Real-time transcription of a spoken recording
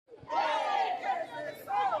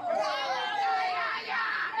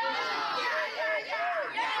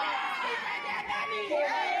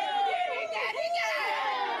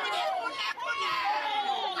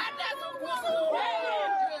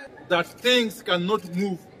that things cannot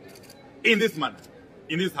move in this manner,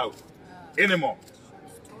 in this house, anymore.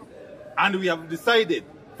 And we have decided,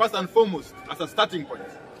 first and foremost, as a starting point,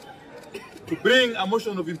 to bring a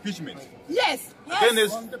motion of impeachment against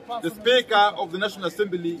the Speaker of the National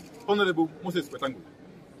Assembly, Honorable Moses Wetangula.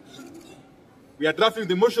 We are drafting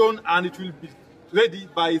the motion and it will be ready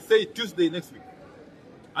by, say, Tuesday next week.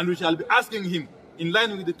 And we shall be asking him, in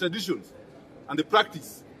line with the traditions and the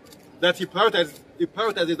practice, that he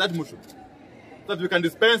prioritizes that motion, so that we can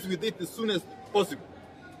dispense with it as soon as possible.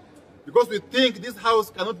 Because we think this house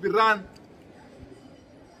cannot be run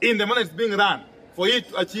in the manner it's being run for it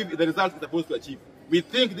to achieve the results it's supposed to achieve. We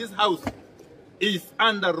think this house is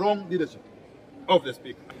under wrong leadership of the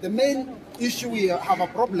Speaker. The main issue we have a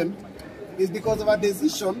problem is because of a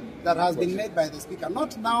decision that has been made by the Speaker.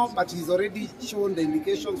 Not now, but he's already shown the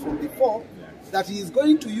indications from before that he is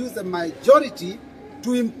going to use the majority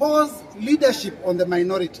to impose leadership on the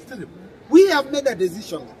minority. We have made a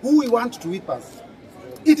decision who we want to whip us.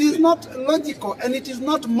 It is not logical and it is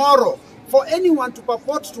not moral for anyone to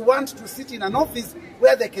purport to want to sit in an office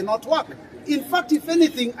where they cannot work. In fact, if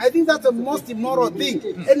anything, I think that's the most immoral thing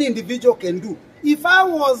any individual can do. If I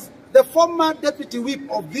was the former deputy whip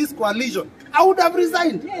of this coalition, I would have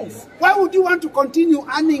resigned. Yes. Why would you want to continue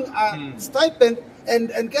earning a stipend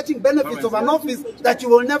and getting benefits of an office that you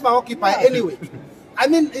will never occupy anyway? I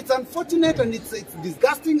mean, it's unfortunate and it's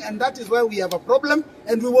disgusting, and that is why we have a problem,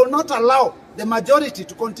 and we will not allow the majority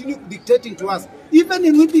to continue dictating to us. Even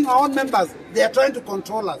in whipping our own members, they are trying to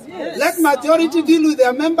control us. Yes. Let majority deal with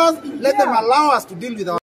their members, let them allow us to deal with our